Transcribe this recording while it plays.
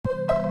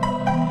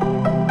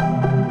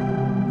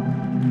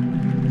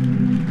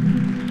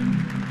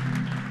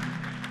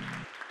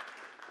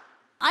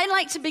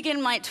like to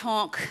begin my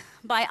talk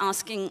by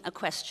asking a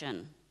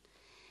question.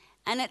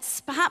 And it's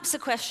perhaps a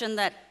question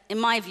that, in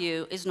my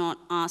view, is not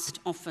asked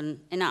often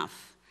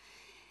enough.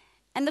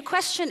 And the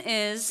question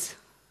is,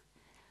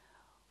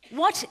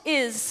 what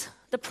is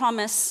the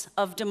promise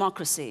of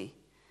democracy?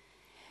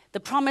 The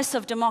promise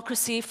of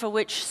democracy for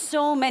which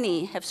so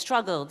many have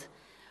struggled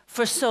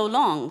for so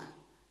long,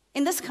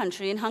 in this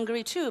country, in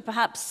Hungary too,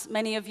 perhaps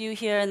many of you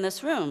here in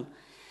this room.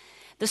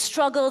 The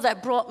struggle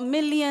that brought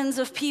millions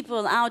of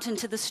people out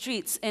into the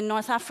streets in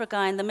North Africa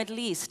and the Middle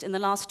East in the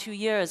last 2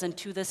 years and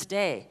to this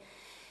day.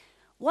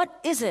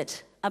 What is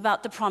it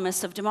about the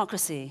promise of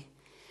democracy?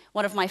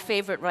 One of my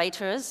favorite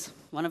writers,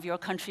 one of your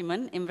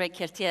countrymen, Imre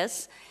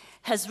Kertész,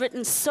 has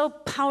written so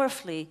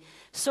powerfully,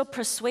 so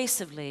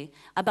persuasively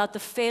about the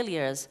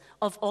failures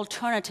of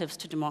alternatives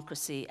to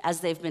democracy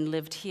as they've been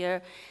lived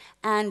here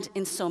and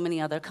in so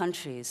many other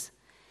countries.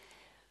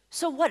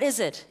 So what is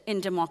it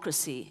in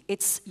democracy?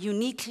 Its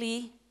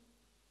uniquely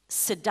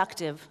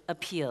seductive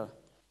appeal.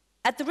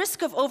 At the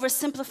risk of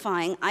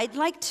oversimplifying, I'd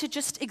like to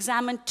just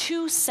examine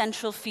two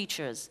central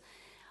features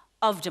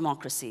of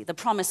democracy, the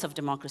promise of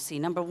democracy.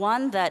 Number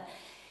one, that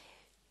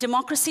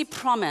democracy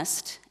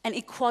promised an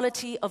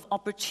equality of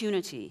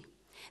opportunity.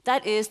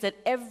 That is, that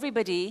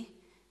everybody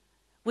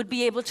would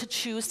be able to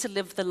choose to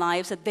live the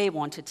lives that they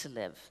wanted to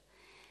live.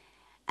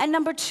 And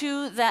number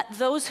two, that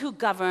those who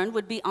govern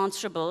would be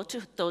answerable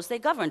to those they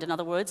governed. In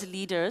other words,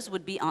 leaders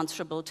would be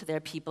answerable to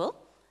their people,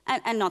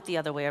 and not the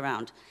other way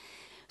around.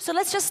 So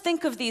let's just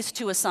think of these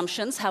two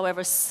assumptions,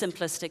 however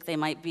simplistic they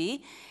might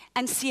be,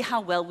 and see how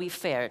well we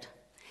fared.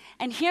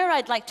 And here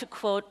I'd like to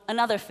quote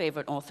another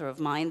favorite author of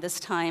mine, this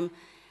time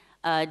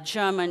a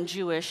German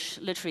Jewish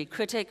literary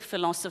critic,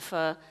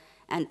 philosopher,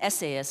 and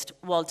essayist,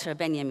 Walter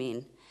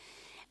Benjamin.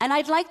 And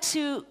I'd like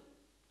to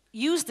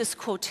use this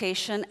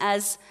quotation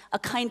as a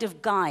kind of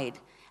guide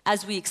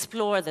as we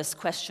explore this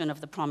question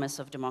of the promise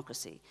of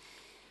democracy.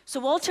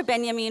 So Walter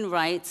Benjamin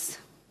writes,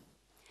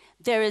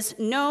 "There is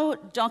no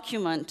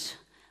document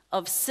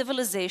of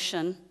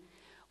civilization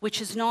which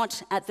is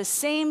not at the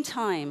same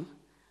time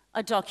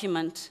a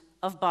document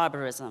of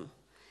barbarism."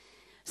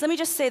 So let me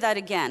just say that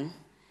again.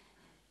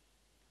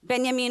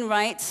 Benjamin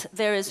writes,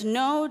 "There is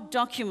no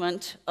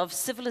document of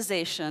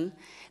civilization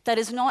that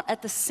is not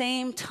at the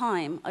same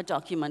time a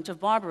document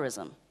of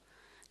barbarism."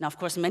 Now, of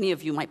course, many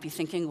of you might be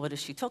thinking, what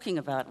is she talking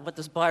about? What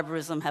does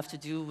barbarism have to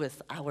do with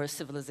our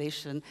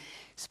civilization,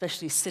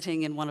 especially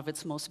sitting in one of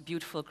its most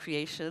beautiful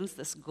creations,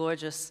 this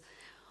gorgeous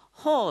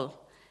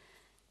hall?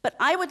 But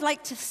I would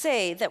like to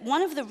say that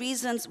one of the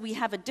reasons we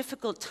have a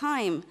difficult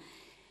time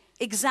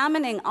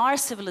examining our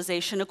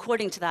civilization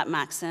according to that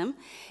maxim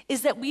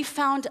is that we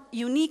found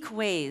unique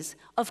ways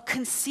of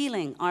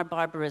concealing our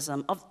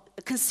barbarism, of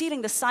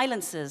concealing the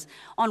silences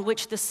on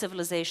which this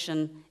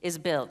civilization is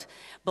built,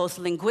 both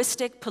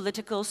linguistic,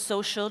 political,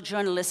 social,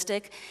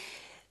 journalistic,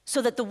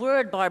 so that the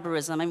word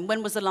barbarism, I mean,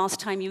 when was the last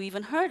time you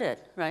even heard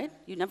it, right?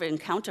 You never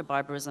encounter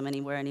barbarism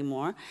anywhere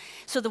anymore.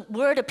 So the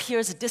word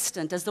appears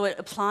distant, as though it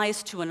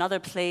applies to another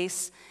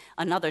place,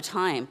 another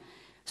time.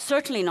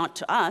 Certainly not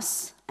to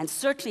us, and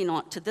certainly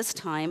not to this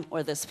time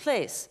or this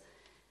place.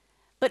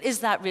 But is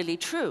that really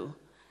true?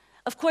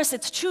 Of course,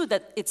 it's true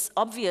that it's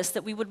obvious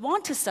that we would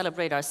want to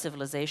celebrate our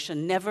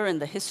civilization. Never in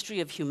the history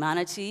of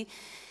humanity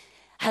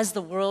has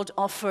the world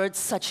offered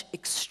such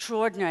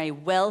extraordinary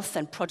wealth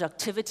and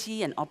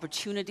productivity and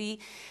opportunity,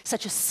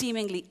 such a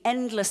seemingly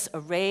endless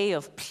array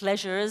of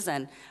pleasures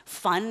and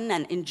fun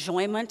and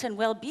enjoyment and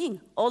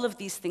well-being. All of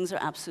these things are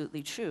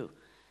absolutely true.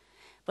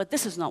 But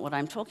this is not what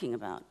I'm talking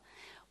about.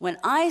 When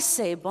I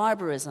say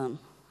barbarism,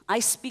 I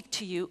speak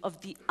to you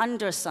of the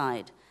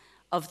underside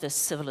of this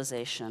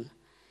civilization.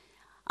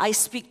 I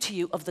speak to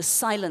you of the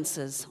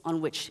silences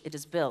on which it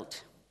is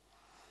built.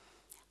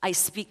 I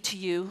speak to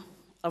you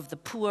of the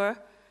poor,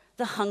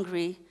 the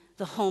hungry,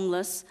 the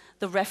homeless,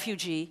 the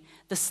refugee,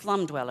 the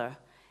slum dweller,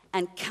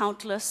 and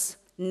countless,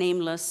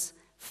 nameless,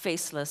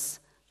 faceless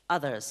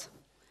others.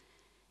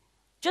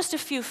 Just a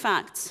few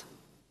facts.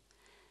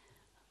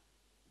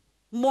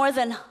 More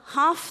than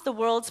half the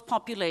world's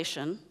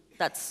population,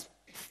 that's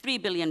 3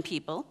 billion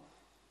people,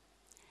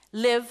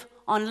 live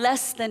on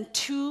less than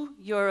 2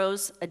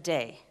 euros a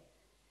day.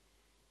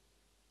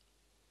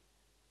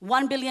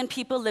 1 billion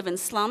people live in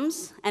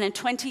slums, and in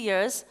 20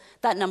 years,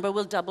 that number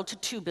will double to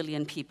 2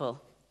 billion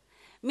people.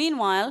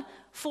 Meanwhile,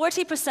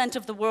 40%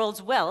 of the world's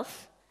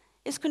wealth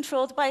is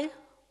controlled by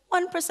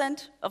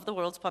 1% of the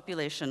world's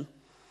population.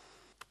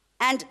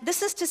 And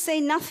this is to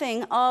say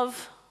nothing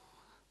of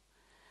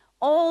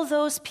all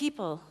those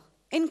people,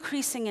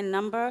 increasing in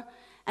number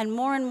and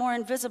more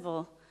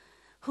invisible,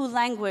 who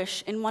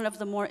languish in one of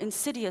the more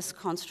insidious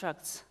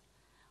constructs,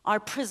 our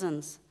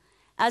prisons.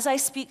 As I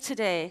speak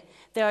today,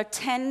 there are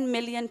 10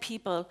 million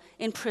people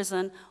in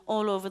prison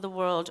all over the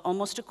world,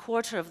 almost a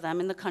quarter of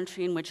them in the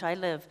country in which I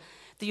live,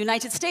 the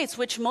United States,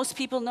 which most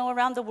people know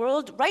around the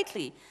world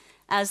rightly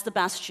as the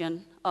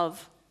bastion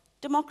of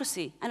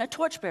democracy and a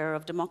torchbearer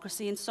of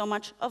democracy in so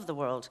much of the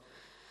world.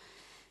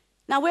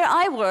 Now, where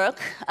I work,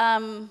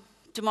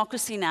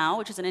 Democracy Now!,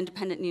 which is an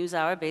independent news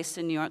hour based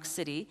in New York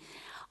City,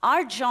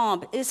 Our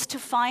job is to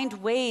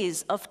find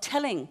ways of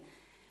telling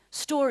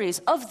stories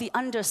of the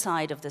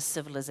underside of this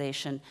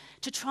civilization,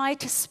 to try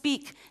to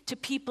speak to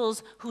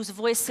peoples whose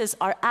voices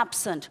are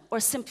absent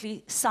or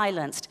simply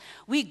silenced.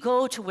 We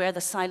go to where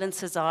the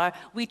silences are.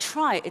 We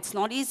try. It's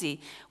not easy.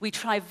 We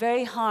try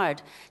very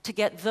hard to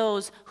get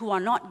those who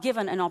are not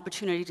given an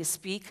opportunity to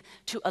speak,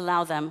 to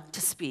allow them to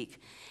speak.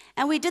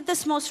 And we did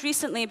this most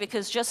recently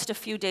because just a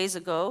few days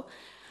ago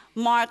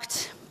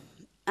marked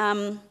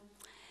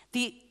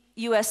the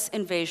US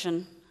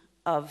invasion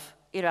of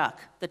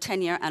Iraq, the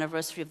 10-year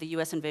anniversary of the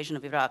US invasion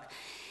of Iraq.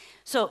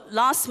 So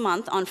last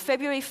month, on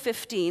February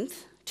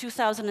 15th,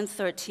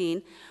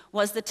 2013,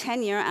 was the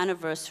 10-year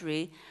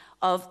anniversary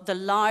of the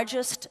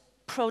largest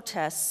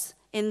protests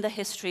in the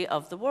history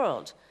of the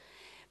world.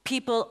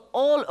 People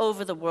all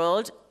over the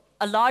world,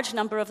 a large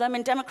number of them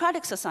in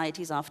democratic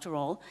societies after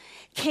all,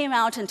 came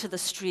out into the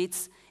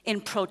streets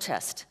in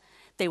protest.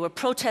 They were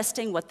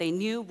protesting what they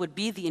knew would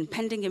be the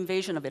impending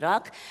invasion of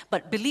Iraq,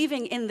 but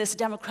believing in this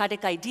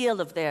democratic ideal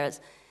of theirs,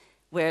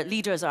 where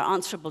leaders are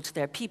answerable to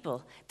their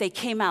people. They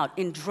came out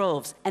in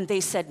droves and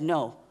they said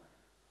no.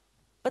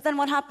 But then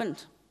what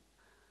happened?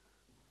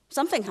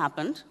 Something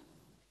happened,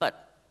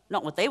 but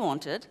not what they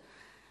wanted.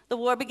 The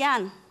war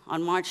began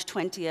on March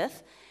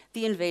 20th.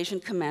 The invasion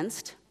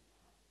commenced,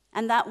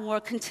 and that war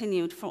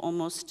continued for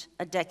almost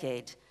a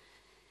decade.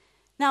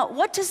 Now,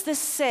 what does this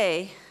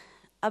say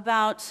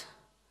about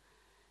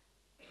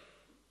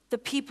the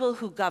people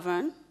who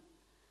govern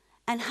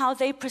and how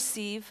they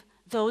perceive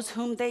those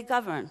whom they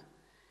govern?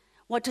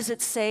 What does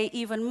it say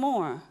even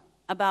more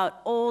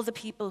about all the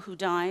people who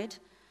died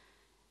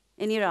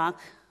in Iraq,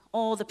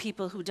 all the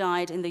people who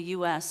died in the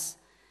US,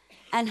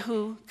 and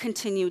who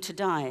continue to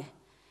die?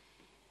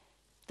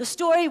 The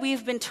story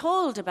we've been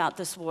told about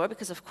this war,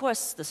 because of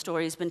course the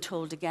story's been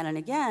told again and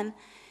again,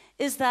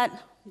 is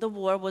that the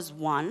war was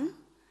won,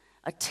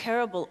 a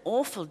terrible,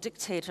 awful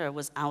dictator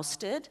was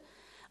ousted,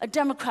 a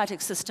democratic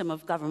system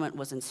of government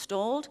was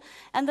installed,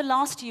 and the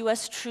last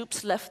US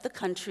troops left the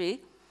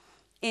country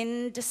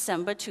in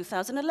December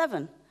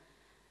 2011.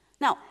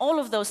 Now, all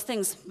of those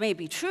things may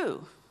be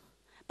true,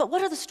 but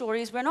what are the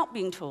stories we're not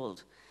being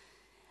told?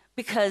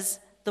 Because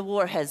the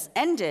war has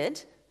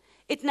ended,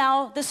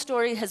 this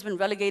story has been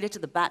relegated to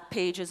the back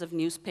pages of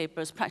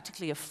newspapers,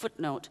 practically a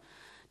footnote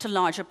to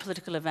larger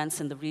political events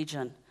in the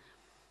region.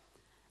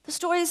 The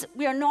stories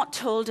we are not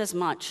told as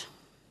much.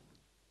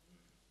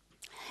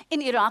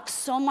 In Iraq,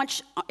 so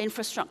much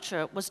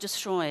infrastructure was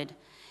destroyed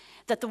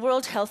that the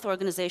World Health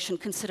Organization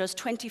considers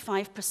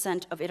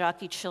 25% of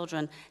Iraqi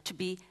children to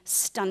be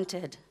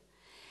stunted.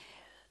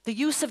 The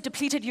use of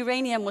depleted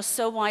uranium was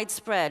so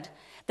widespread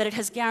that it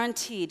has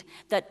guaranteed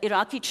that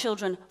Iraqi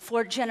children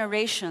for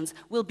generations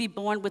will be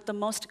born with the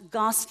most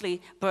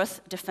ghastly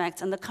birth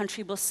defects, and the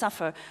country will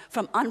suffer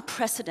from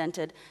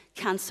unprecedented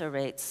cancer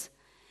rates.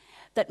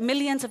 That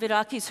millions of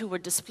Iraqis who were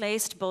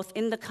displaced both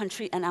in the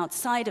country and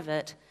outside of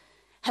it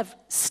have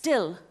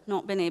still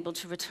not been able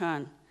to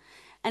return.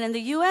 And in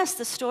the US,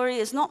 the story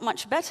is not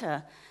much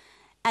better,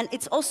 and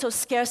it's also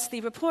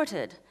scarcely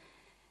reported.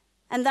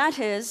 And that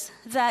is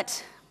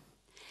that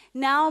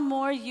now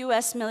more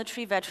US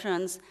military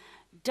veterans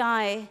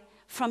die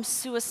from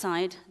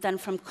suicide than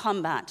from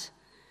combat.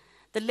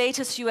 The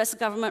latest US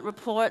government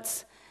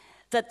reports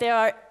that there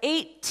are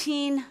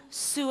 18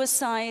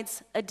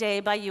 suicides a day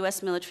by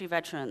US military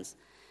veterans.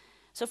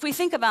 So if we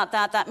think about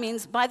that, that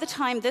means by the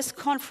time this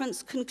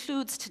conference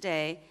concludes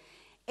today,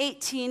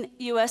 18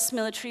 US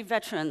military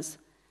veterans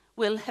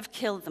will have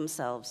killed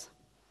themselves.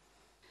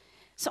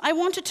 So I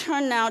want to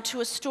turn now to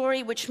a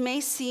story which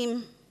may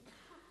seem,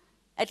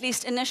 at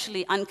least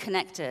initially,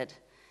 unconnected,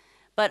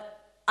 but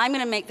I'm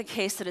going to make the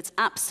case that it's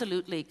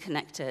absolutely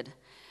connected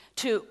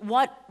to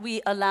what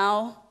we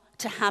allow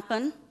to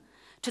happen,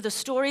 to the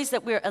stories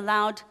that we're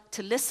allowed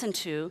to listen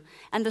to,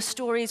 and the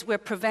stories we're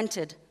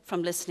prevented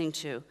from listening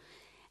to.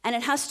 And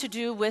it has to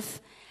do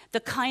with the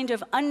kind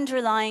of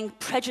underlying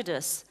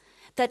prejudice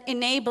that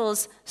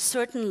enables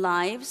certain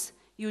lives,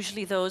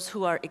 usually those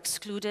who are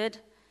excluded,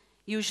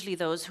 usually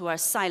those who are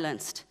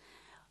silenced,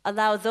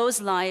 allow those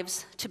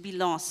lives to be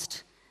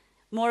lost,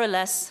 more or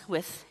less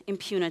with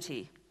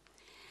impunity.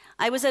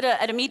 I was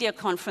at a media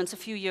conference a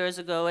few years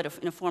ago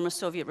in a former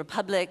Soviet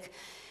republic.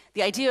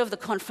 The idea of the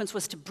conference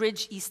was to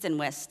bridge East and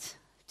West,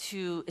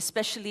 to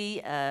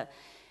especially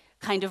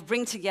kind of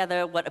bring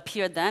together what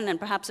appeared then, and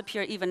perhaps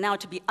appear even now,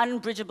 to be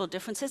unbridgeable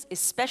differences,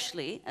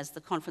 especially, as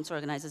the conference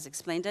organizers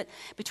explained it,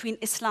 between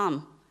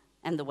Islam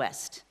and the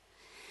West.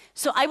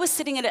 So I was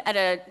sitting at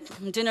a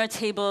dinner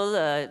table.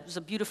 It was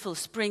a beautiful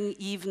spring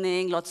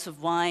evening, lots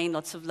of wine,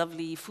 lots of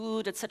lovely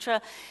food,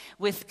 etc.,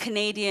 with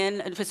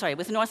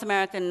North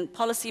American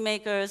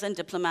policymakers and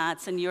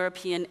diplomats and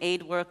European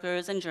aid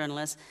workers and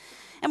journalists.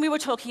 And we were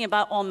talking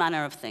about all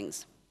manner of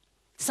things.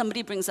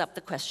 Somebody brings up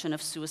the question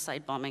of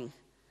suicide bombing.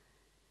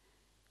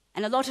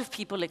 And a lot of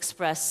people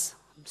express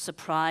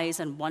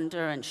surprise and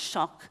wonder and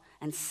shock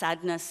and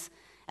sadness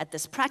at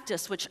this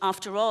practice, which,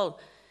 after all,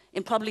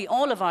 in probably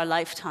all of our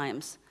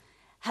lifetimes,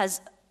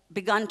 has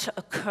begun to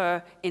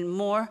occur in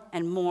more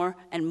and more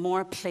and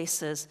more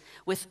places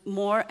with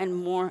more and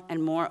more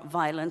and more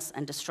violence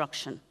and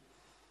destruction.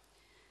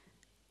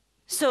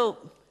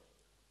 So,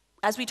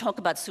 as we talk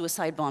about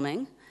suicide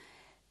bombing,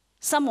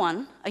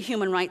 someone, a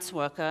human rights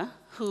worker,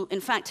 who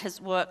in fact has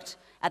worked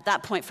at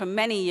that point for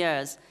many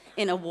years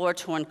in a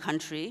war-torn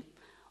country,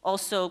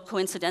 also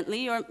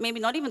coincidentally, or maybe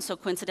not even so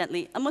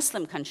coincidentally, a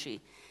Muslim country,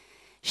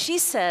 she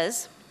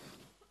says,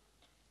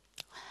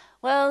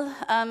 well,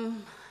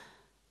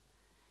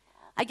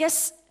 I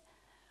guess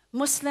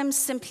Muslims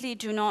simply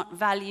do not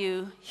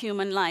value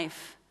human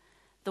life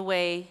the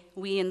way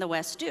we in the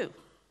West do.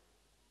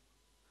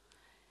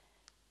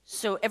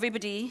 So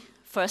everybody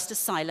first is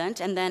silent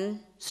and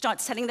then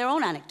starts telling their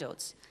own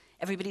anecdotes.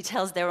 Everybody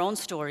tells their own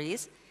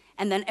stories,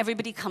 and then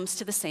everybody comes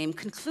to the same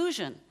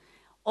conclusion.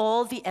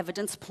 All the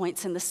evidence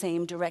points in the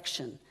same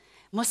direction.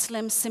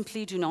 Muslims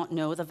simply do not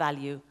know the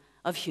value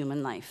of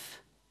human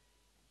life.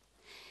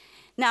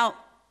 Now,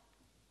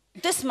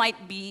 this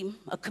might be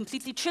a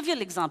completely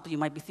trivial example. You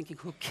might be thinking,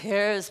 who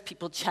cares?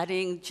 People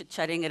chatting,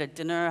 chit-chatting at a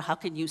dinner. How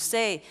can you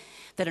say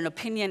that an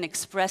opinion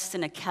expressed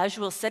in a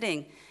casual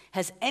setting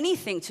has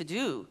anything to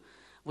do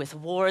with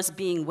wars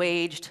being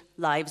waged,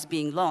 lives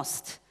being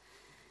lost?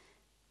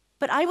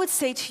 But I would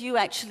say to you,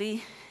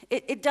 actually,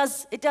 it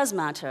does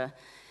matter.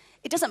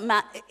 It doesn't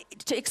matter.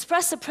 To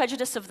express a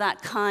prejudice of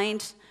that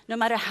kind, no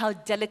matter how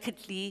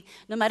delicately,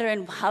 no matter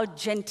in how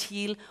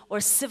genteel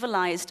or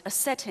civilized a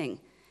setting,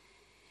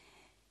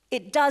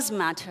 it does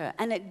matter,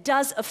 and it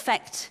does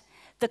affect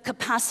the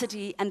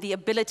capacity and the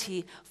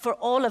ability for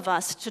all of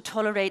us to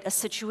tolerate a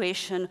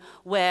situation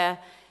where,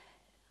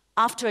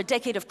 after a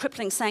decade of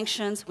crippling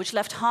sanctions, which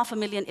left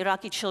 500,000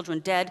 Iraqi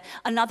children dead,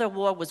 another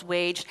war was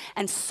waged,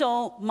 and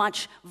so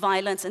much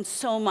violence and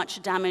so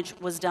much damage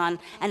was done,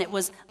 and it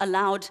was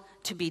allowed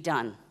to be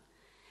done.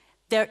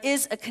 There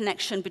is a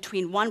connection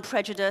between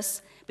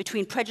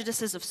between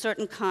prejudices of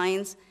certain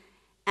kinds,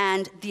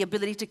 and the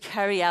ability to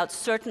carry out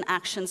certain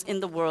actions in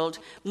the world,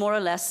 more or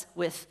less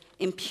with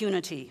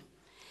impunity.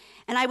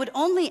 And I would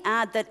only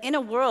add that in a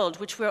world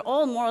which we're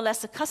all more or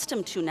less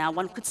accustomed to now,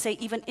 one could say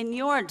even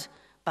inured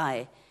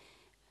by,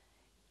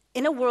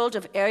 in a world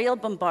of aerial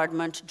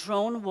bombardment,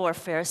 drone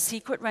warfare,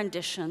 secret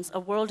renditions, a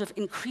world of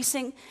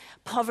increasing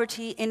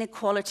poverty,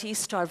 inequality,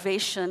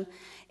 starvation,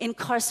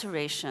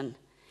 incarceration,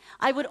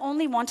 I would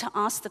only want to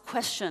ask the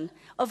question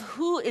of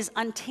who is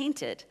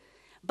untainted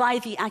by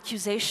the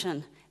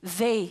accusation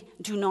they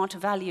do not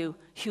value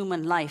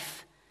human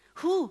life.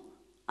 Who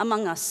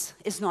among us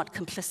is not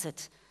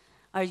complicit?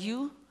 Are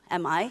you?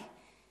 Am I?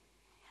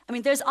 I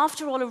mean, there's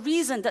after all a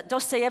reason that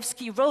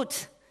Dostoevsky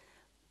wrote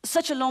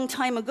such a long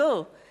time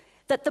ago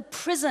that the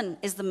prison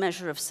is the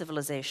measure of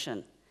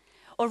civilization.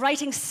 Or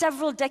writing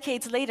several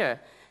decades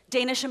later,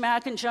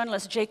 Danish-American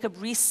journalist Jacob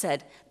Riis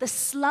said, the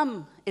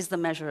slum is the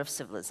measure of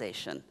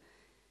civilization.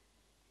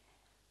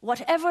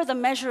 Whatever the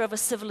measure of a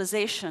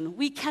civilization,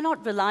 we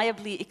cannot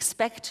reliably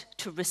expect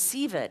to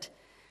receive it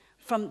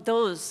from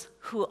those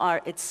who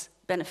are its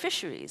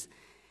beneficiaries,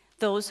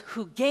 those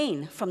who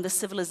gain from the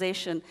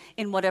civilization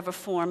in whatever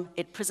form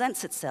it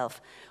presents itself.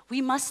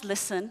 We must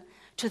listen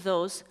to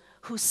those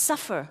who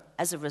suffer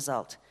as a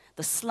result.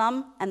 The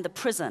slum and the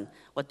prison,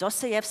 what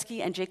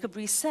Dostoevsky and Jacob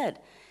Riis said,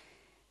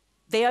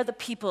 they are the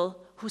people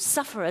who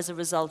suffer as a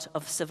result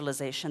of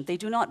civilization. They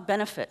do not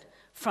benefit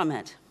from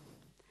it.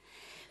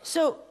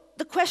 So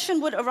the question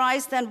would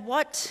arise then,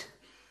 what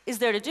is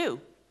there to do?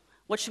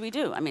 What should we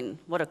do? I mean,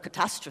 what a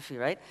catastrophe,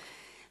 right?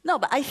 No,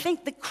 but I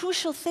think the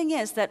crucial thing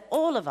is that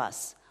all of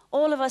us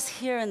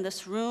here in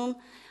this room,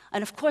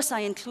 and of course I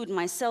include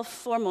myself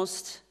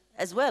foremost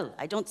as well,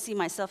 I don't see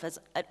myself as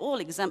at all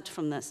exempt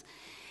from this,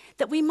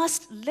 that we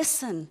must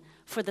listen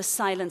for the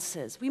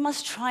silences. We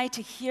must try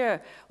to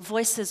hear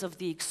voices of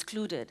the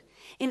excluded.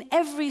 In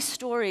every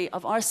story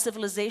of our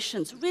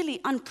civilization's really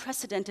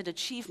unprecedented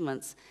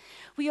achievements,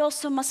 we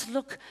also must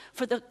look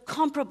for the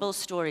comparable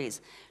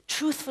stories,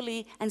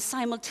 truthfully and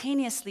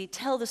simultaneously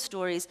tell the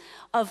stories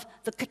of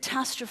the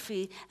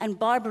catastrophe and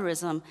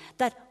barbarism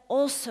that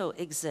also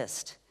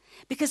exist.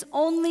 Because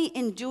only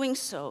in doing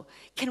so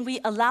can we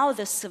allow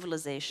this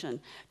civilization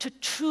to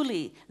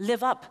truly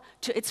live up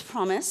to its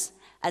promise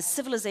as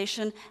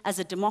civilization, as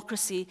a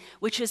democracy,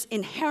 which is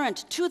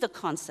inherent to the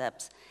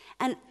concepts,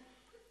 and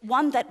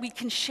one that we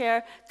can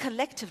share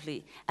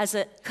collectively as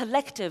a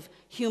collective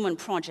human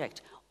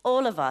project.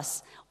 All of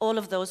us, all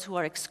of those who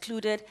are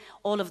excluded,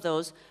 all of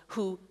those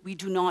who we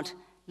do not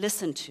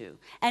listen to.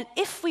 And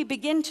if we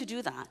begin to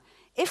do that,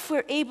 if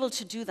we're able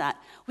to do that,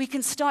 we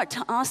can start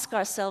to ask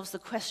ourselves the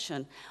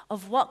question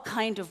of what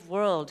kind of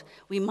world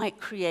we might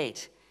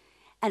create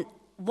and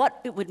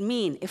what it would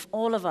mean if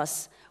all of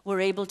us were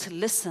able to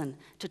listen,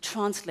 to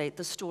translate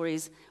the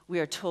stories we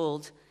are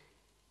told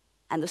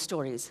and the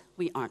stories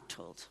we aren't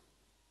told.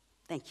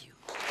 Thank you.